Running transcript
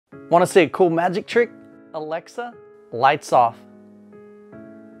Want to see a cool magic trick? Alexa, lights off.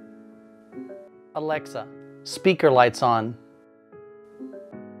 Alexa, speaker lights on.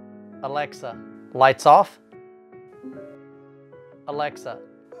 Alexa, lights off. Alexa,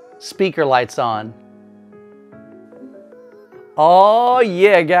 speaker lights on. Oh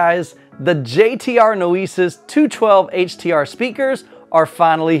yeah, guys, the JTR Noesis 212HTR speakers are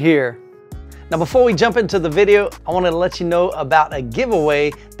finally here. Now before we jump into the video, I wanted to let you know about a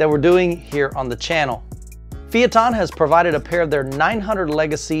giveaway that we're doing here on the channel. Phaeton has provided a pair of their 900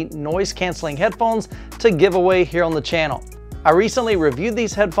 Legacy noise canceling headphones to give away here on the channel. I recently reviewed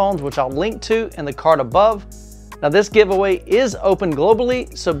these headphones, which I'll link to in the card above. Now this giveaway is open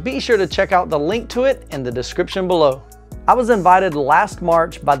globally, so be sure to check out the link to it in the description below. I was invited last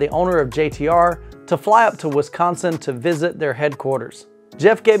March by the owner of JTR to fly up to Wisconsin to visit their headquarters.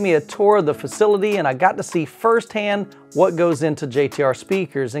 Jeff gave me a tour of the facility and I got to see firsthand what goes into JTR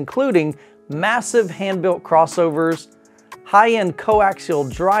speakers, including massive hand-built crossovers, high-end coaxial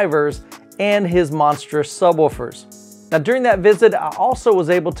drivers, and his monstrous subwoofers. Now during that visit, I also was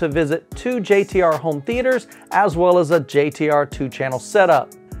able to visit 2 JTR home theaters as well as a JTR 2-channel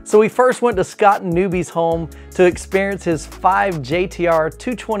setup. So we first went to Scott Newby's home to experience his 5 JTR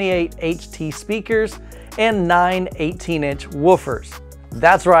 228HT speakers and 9 18-inch woofers.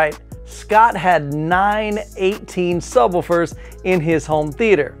 That's right, Scott had 9 18 subwoofers in his home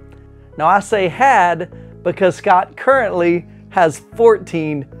theater. Now I say had because Scott currently has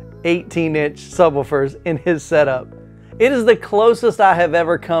 14 18-inch subwoofers in his setup. It is the closest I have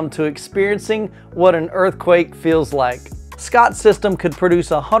ever come to experiencing what an earthquake feels like. Scott's system could produce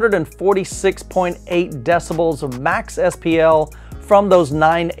 146.8 decibels of max SPL from those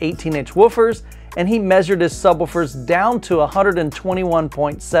 9 18-inch woofers, and he measured his subwoofers down to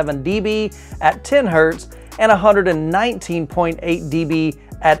 121.7 dB at 10 Hz and 119.8 dB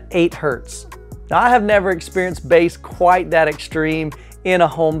at 8 Hz. Now I have never experienced bass quite that extreme in a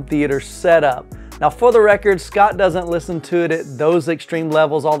home theater setup. Now for the record, Scott doesn't listen to it at those extreme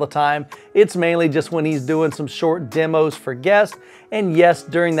levels all the time. It's mainly just when he's doing some short demos for guests, and yes,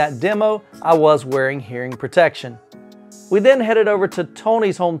 during that demo, I was wearing hearing protection. We then headed over to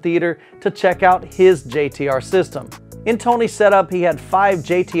Tony's home theater to check out his JTR system. In Tony's setup, he had 5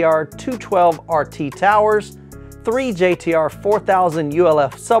 JTR 212RT towers, 3 JTR 4000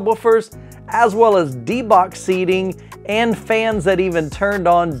 ULF subwoofers, as well as D-box seating and fans that even turned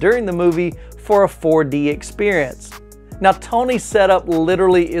on during the movie for a 4D experience. Now Tony's setup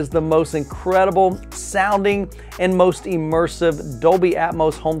literally is the most incredible sounding and most immersive Dolby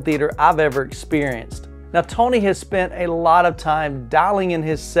Atmos home theater I've ever experienced. Now Tony has spent a lot of time dialing in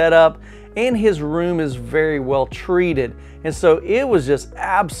his setup and his room is very well treated, and so it was just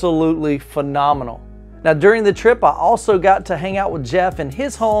absolutely phenomenal. Now during the trip, I also got to hang out with Jeff in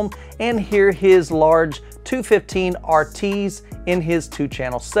his home and hear his large 215 RTs in his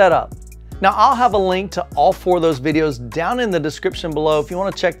 2-channel setup. Now I'll have a link to all 4 of those videos down in the description below if you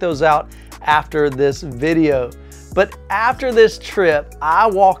want to check those out after this video. But after this trip, I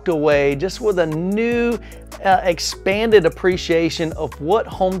walked away just with a new expanded appreciation of what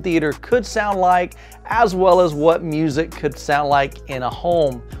home theater could sound like, as well as what music could sound like in a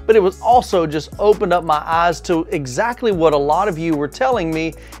home. But it was also just opened up my eyes to exactly what a lot of you were telling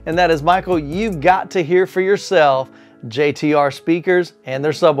me, and that is, Michael, you've got to hear for yourself JTR speakers and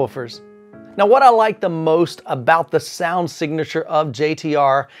their subwoofers. Now what I like the most about the sound signature of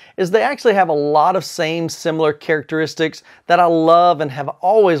JTR is they actually have a lot of similar characteristics that I love and have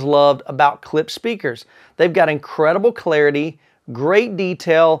always loved about Klipsch speakers. They've got incredible clarity, great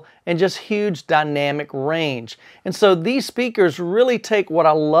detail, and just huge dynamic range. And so these speakers really take what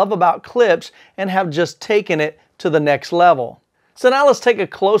I love about Klipsch and have just taken it to the next level. So now let's take a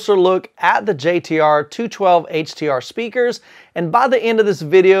closer look at the JTR 212HTR speakers, and by the end of this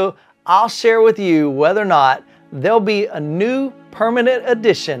video, I'll share with you whether or not there'll be a new permanent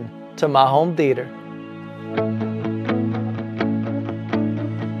addition to my home theater.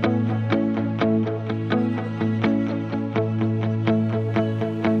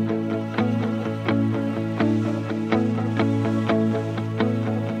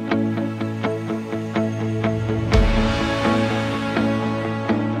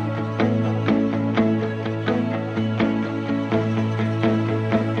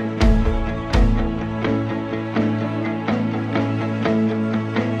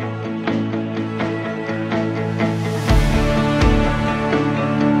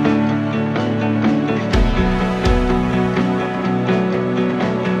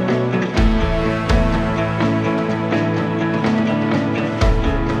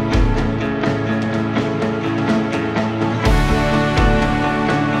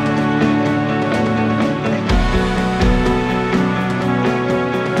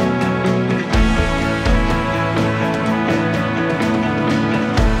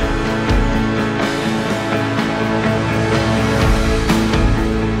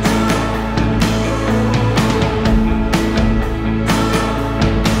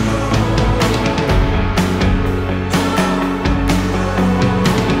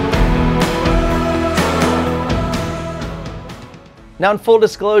 Now in full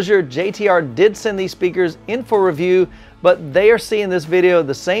disclosure, JTR did send these speakers in for review, but they are seeing this video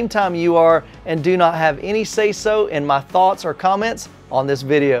the same time you are and do not have any say-so in my thoughts or comments on this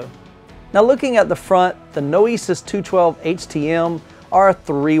video. Now looking at the front, the Noesis 212HTR are a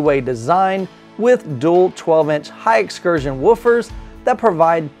three-way design with dual 12-inch high excursion woofers that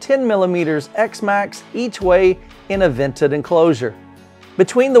provide 10mm X-Max each way in a vented enclosure.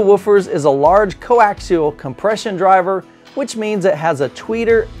 Between the woofers is a large coaxial compression driver, which means it has a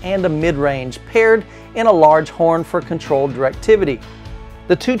tweeter and a mid-range paired in a large horn for controlled directivity.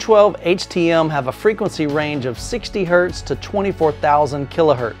 The 212HTR have a frequency range of 60 Hz to 24,000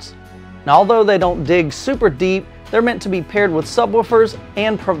 kHz. Now although they don't dig super deep, they're meant to be paired with subwoofers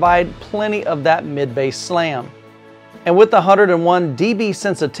and provide plenty of that mid-bass slam. And with the 101 dB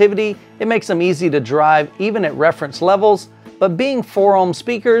sensitivity, it makes them easy to drive even at reference levels, but being 4-ohm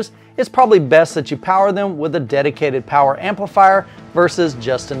speakers, it's probably best that you power them with a dedicated power amplifier versus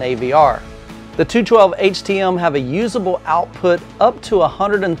just an AVR. The 212HTR have a usable output up to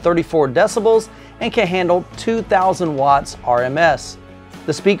 134 decibels and can handle 2,000 watts RMS.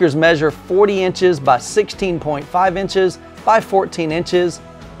 The speakers measure 40 inches by 16.5 inches by 14 inches,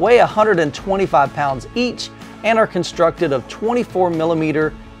 weigh 125 pounds each, and are constructed of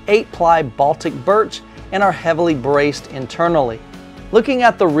 24mm 8-ply Baltic birch and are heavily braced internally. Looking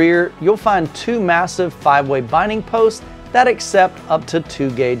at the rear, you'll find two massive 5-way binding posts that accept up to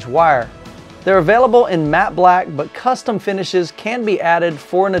 2-gauge wire. They're available in matte black, but custom finishes can be added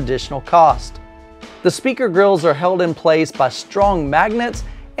for an additional cost. The speaker grills are held in place by strong magnets,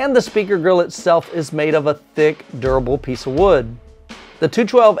 and the speaker grill itself is made of a thick, durable piece of wood. The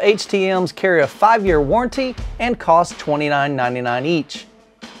 212HTRs carry a 5-year warranty and cost $29.99 each.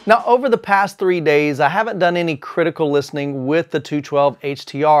 Now over the past 3 days, I haven't done any critical listening with the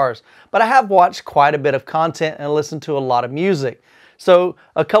 212HTRs, but I have watched quite a bit of content and listened to a lot of music. So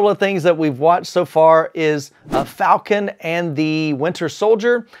a couple of things that we've watched so far is Falcon and the Winter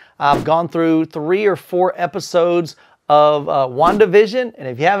Soldier. I've gone through 3 or 4 episodes of WandaVision, and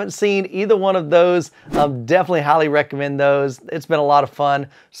if you haven't seen either one of those, definitely highly recommend those. It's been a lot of fun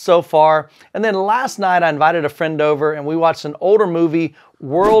so far. And then last night I invited a friend over and we watched an older movie,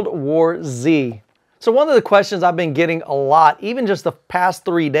 World War Z. So one of the questions I've been getting a lot, even just the past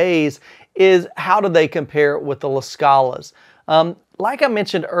 3 days, is how do they compare with the LaScalas? Like I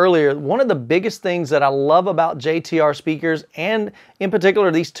mentioned earlier, one of the biggest things that I love about JTR speakers, and in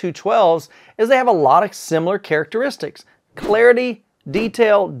particular these 212s, is they have a lot of similar characteristics. Clarity,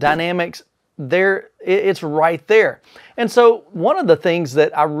 detail, dynamics, it's right there. And so one of the things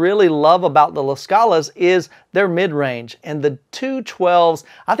that I really love about the LaScalas is their mid-range, and the 212s,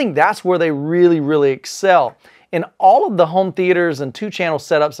 I think that's where they really excel. In all of the home theaters and 2-channel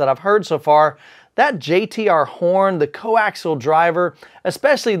setups that I've heard so far, that JTR horn, the coaxial driver,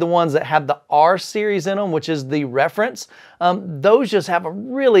 especially the ones that have the R series in them, which is the reference, those just have a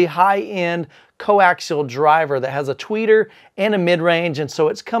really high-end coaxial driver that has a tweeter and a mid-range, and so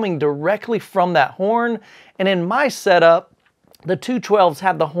it's coming directly from that horn. And in my setup, the 212s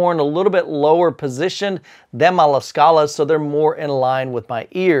have the horn a little bit lower positioned than my LaScalas, so they're more in line with my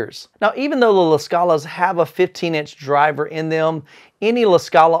ears. Now, even though the LaScalas have a 15-inch driver in them, any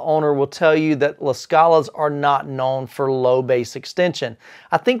LaScala owner will tell you that LaScalas are not known for low bass extension.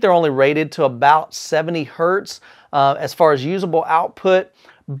 I think they're only rated to about 70 Hertz as far as usable output,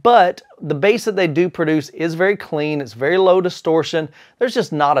 but the bass that they do produce is very clean, it's very low distortion, there's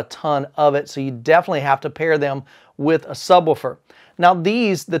just not a ton of it, so you definitely have to pair them with a subwoofer. Now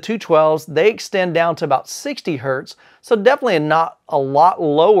these, the 212s, they extend down to about 60 Hertz, so definitely not a lot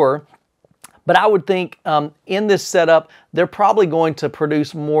lower. But I would think in this setup, they're probably going to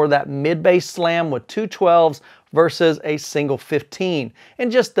produce more of that mid-bass slam with 212s versus a single 15.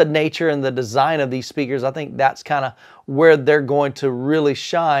 And just the nature and the design of these speakers, I think that's kind of where they're going to really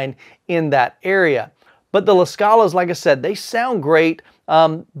shine in that area. But the LaScalas, like I said, they sound great,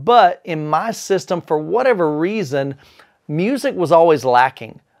 but in my system, for whatever reason, music was always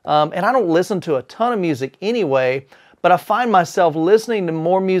lacking. And I don't listen to a ton of music anyway, but I find myself listening to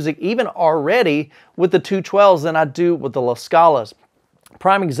more music even already with the 212s than I do with the LaScalas.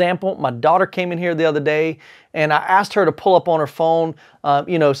 Prime example, my daughter came in here the other day and I asked her to pull up on her phone,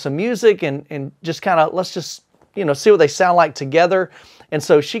 some music and just kind of, let's just, see what they sound like together. And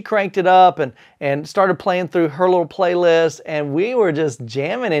so she cranked it up and started playing through her little playlist, and we were just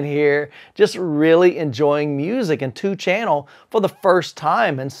jamming in here, just really enjoying music in 2-channel for the first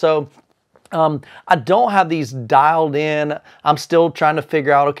time. And so I don't have these dialed in. I'm still trying to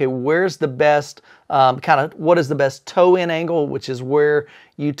figure out, okay, where's the best, what is the best toe-in angle, which is where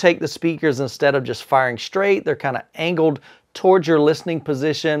you take the speakers instead of just firing straight, they're kind of angled towards your listening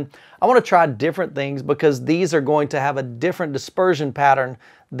position. I want to try different things because these are going to have a different dispersion pattern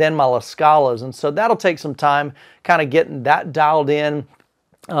than my LaScalas. And so that'll take some time kind of getting that dialed in,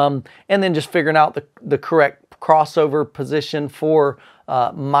 and then just figuring out the correct crossover position for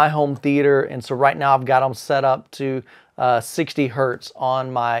my home theater. And so right now I've got them set up to 60 hertz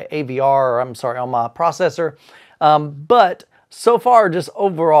on my AVR, or I'm sorry, on my processor. But so far, just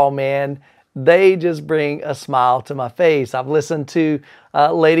overall, man, they just bring a smile to my face. I've listened to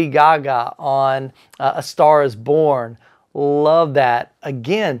Lady Gaga on A Star Is Born. Love that.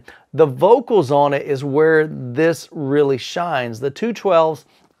 Again, the vocals on it is where this really shines. The 212s,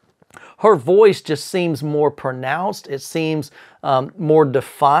 her voice just seems more pronounced. It seems more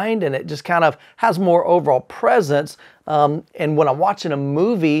defined, and it just kind of has more overall presence. And when I'm watching a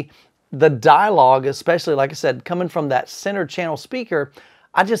movie, the dialogue, especially, like I said, coming from that center channel speaker,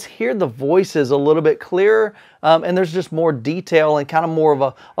 I just hear the voices a little bit clearer, and there's just more detail and kind of more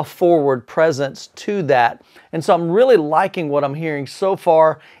of a forward presence to that. And so I'm really liking what I'm hearing so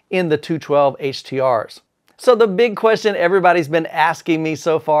far in the 212 HTRs. So the big question everybody's been asking me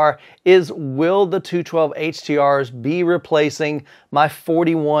so far is, will the 212 HTRs be replacing my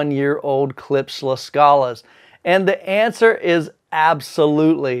 41-year-old Klipsch LaScalas? And the answer is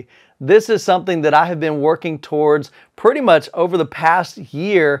absolutely. This is something that I have been working towards pretty much over the past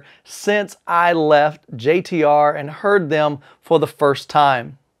year since I left JTR and heard them for the first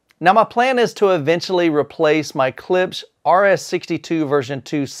time. Now my plan is to eventually replace my Klipsch RS62 version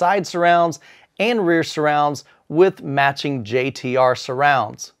 2 side surrounds and rear surrounds with matching JTR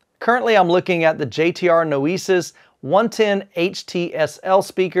surrounds. Currently I'm looking at the JTR Noesis 212HTR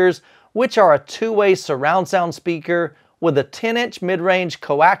speakers, which are a two-way surround sound speaker with a 10-inch mid-range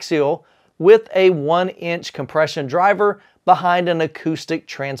coaxial with a 1-inch compression driver behind an acoustic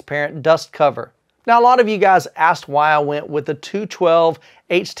transparent dust cover. Now a lot of you guys asked why I went with the 212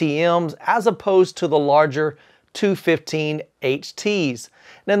 HTMs as opposed to the larger 215 HTs.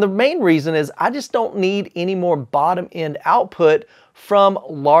 Now the main reason is I just don't need any more bottom end output from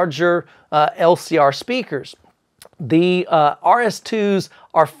larger LCR speakers. The RS2s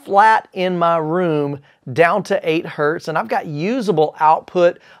are flat in my room down to 8 hertz, and I've got usable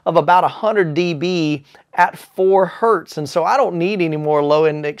output of about 100 dB at 4 hertz, and so I don't need any more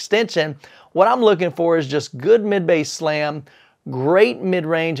low-end extension. What I'm looking for is just good mid-bass slam, great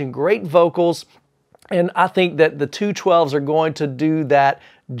mid-range, and great vocals, and I think that the 212s are going to do that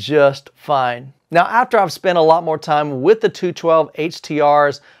just fine. Now, after I've spent a lot more time with the 212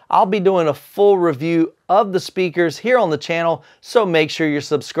 HTRs, I'll be doing a full review of the speakers here on the channel, so make sure you're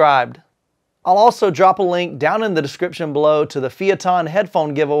subscribed. I'll also drop a link down in the description below to the Phaeton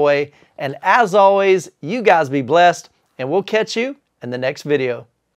headphone giveaway, and as always, you guys be blessed, and we'll catch you in the next video.